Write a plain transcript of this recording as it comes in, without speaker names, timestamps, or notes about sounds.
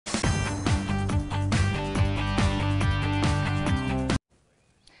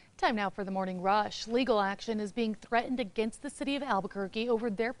Time now for the morning rush. Legal action is being threatened against the city of Albuquerque over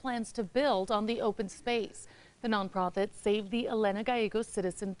their plans to build on the open space. The nonprofit Save the Elena Gallegos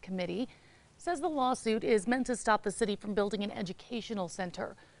Citizen Committee says the lawsuit is meant to stop the city from building an educational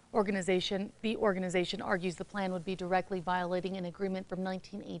center. The organization argues the plan would be directly violating an agreement from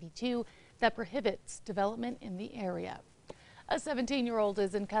 1982 that prohibits development in the area. A 17-year-old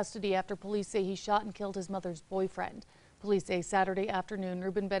is in custody after police say he shot and killed his mother's boyfriend. Police say Saturday afternoon,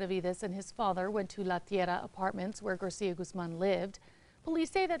 Ruben Benavides and his father went to La Tierra Apartments where Garcia Guzman lived. Police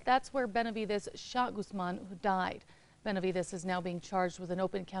say that's where Benavides shot Guzman, who died. Benavides is now being charged with an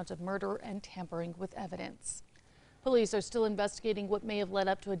open count of murder and tampering with evidence. Police are still investigating what may have led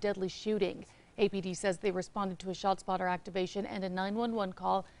up to a deadly shooting. APD says they responded to a ShotSpotter activation and a 911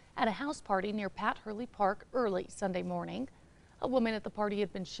 call at a house party near Pat Hurley Park early Sunday morning. A woman at the party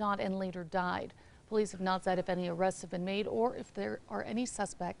had been shot and later died. Police have not said if any arrests have been made or if there are any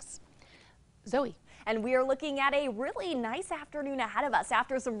suspects. Zoe. And we are looking at a really nice afternoon ahead of us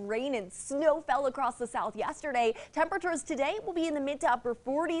after some rain and snow fell across the south yesterday. Temperatures today will be in the mid to upper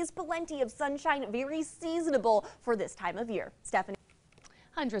 40s. Plenty of sunshine, very seasonable for this time of year. Stephanie.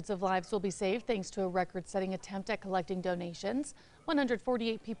 Hundreds of lives will be saved thanks to a record-setting attempt at collecting donations.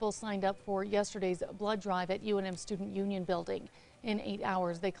 148 people signed up for yesterday's blood drive at UNM Student Union Building. In 8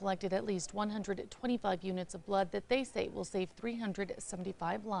 hours, they collected at least 125 units of blood that they say will save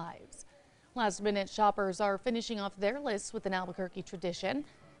 375 lives. Last-minute shoppers are finishing off their lists with an Albuquerque tradition.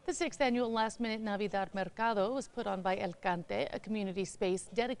 The 6th annual last-minute Navidad Mercado was put on by El Cante, a community space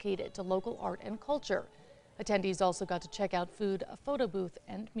dedicated to local art and culture. Attendees also got to check out food, a photo booth,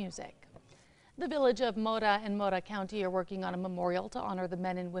 and music. The village of Mora and Mora County are working on a memorial to honor the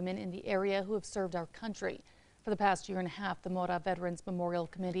men and women in the area who have served our country. For the past year and a half, the Mora Veterans Memorial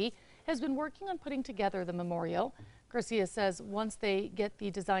Committee has been working on putting together the memorial. Garcia says once they get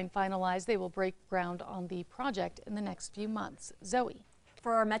the design finalized, they will break ground on the project in the next few months. Zoe.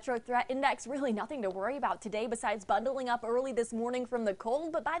 For our Metro Threat Index, really nothing to worry about today besides bundling up early this morning from the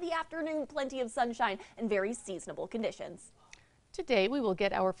cold, but by the afternoon, plenty of sunshine and very seasonable conditions. Today, we will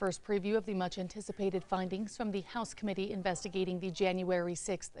get our first preview of the much anticipated findings from the House Committee investigating the January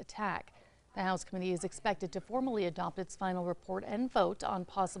 6th attack. The House Committee is expected to formally adopt its final report and vote on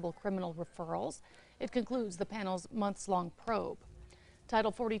possible criminal referrals. It concludes the panel's months-long probe.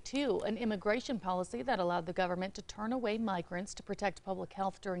 Title 42, an immigration policy that allowed the government to turn away migrants to protect public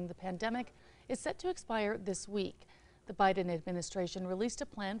health during the pandemic, is set to expire this week. The Biden administration released a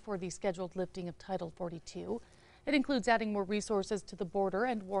plan for the scheduled lifting of Title 42. It includes adding more resources to the border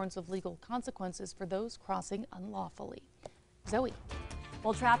and warns of legal consequences for those crossing unlawfully. Zoe.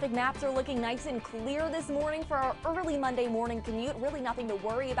 Well, traffic maps are looking nice and clear this morning for our early Monday morning commute. Really nothing to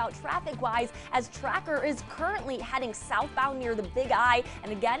worry about traffic-wise as Tracker is currently heading southbound near the Big I.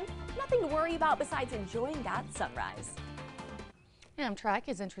 And again, nothing to worry about besides enjoying that sunrise. Amtrak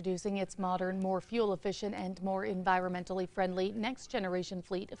is introducing its modern, more fuel-efficient and more environmentally friendly next-generation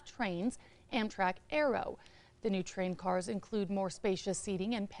fleet of trains, Amtrak Aero. The new train cars include more spacious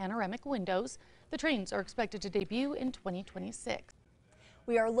seating and panoramic windows. The trains are expected to debut in 2026.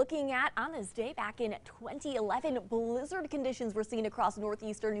 We are looking at, on this day back in 2011, blizzard conditions were seen across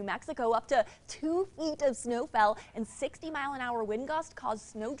northeastern New Mexico. Up to 2 feet of snow fell and 60-mile-an-hour wind gusts caused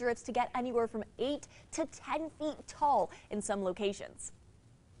snow drifts to get anywhere from 8 to 10 feet tall in some locations.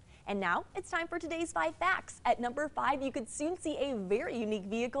 And now it's time for today's 5 facts. At number 5, you could soon see a very unique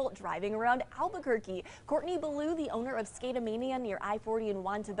vehicle driving around Albuquerque. Courtney Ballou, the owner of Skatemania near I-40 in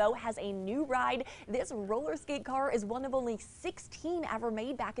Juan Tabo, has a new ride. This roller skate car is one of only 16 ever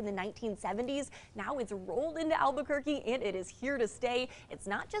made back in the 1970s. Now it's rolled into Albuquerque and it is here to stay. It's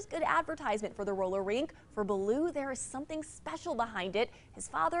not just good advertisement for the roller rink. For Ballou, there is something special behind it. His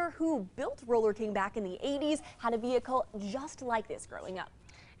father, who built Roller King back in the 80s, had a vehicle just like this growing up.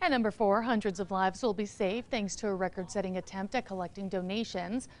 At number 4, hundreds of lives will be saved thanks to a record-setting attempt at collecting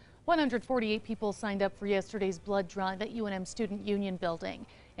donations. 148 people signed up for yesterday's blood drive at UNM Student Union Building.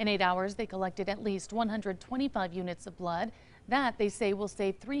 In 8 hours, they collected at least 125 units of blood. That, they say, will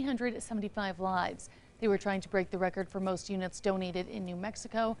save 375 lives. They were trying to break the record for most units donated in New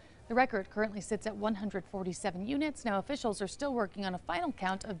Mexico. The record currently sits at 147 units. Now, officials are still working on a final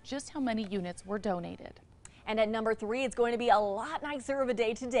count of just how many units were donated. And at number 3, it's going to be a lot nicer of a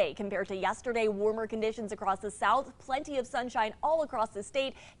day today compared to yesterday. Warmer conditions across the south, plenty of sunshine all across the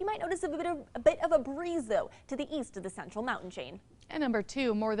state. You might notice a bit of a breeze, though, to the east of the central mountain chain. At number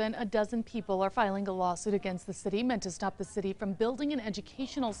 2, more than a dozen people are filing a lawsuit against the city meant to stop the city from building an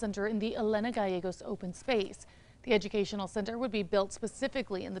educational center in the Elena Gallegos open space. The educational center would be built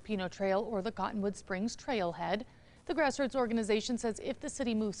specifically in the Pino Trail or the Cottonwood Springs trailhead. The grassroots organization says if the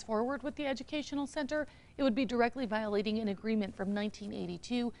city moves forward with the educational center, it would be directly violating an agreement from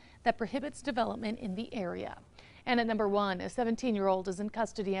 1982 that prohibits development in the area. And at number 1, a 17-year-old is in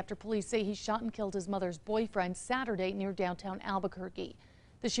custody after police say he shot and killed his mother's boyfriend Saturday near downtown Albuquerque.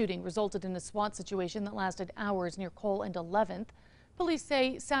 The shooting resulted in a SWAT situation that lasted hours near Cole and 11th. Police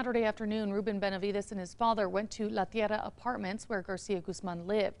say Saturday afternoon, Ruben Benavides and his father went to La Tierra Apartments where Garcia Guzman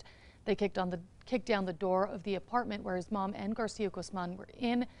lived. They kicked down the door of the apartment where his mom and Garcia Guzman were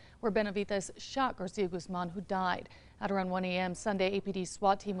in, where Benavides shot Garcia Guzman, who died. At around 1 a.m. Sunday, APD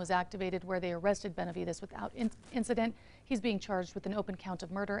SWAT team was activated where they arrested Benavides without incident. He's being charged with an open count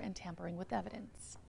of murder and tampering with evidence.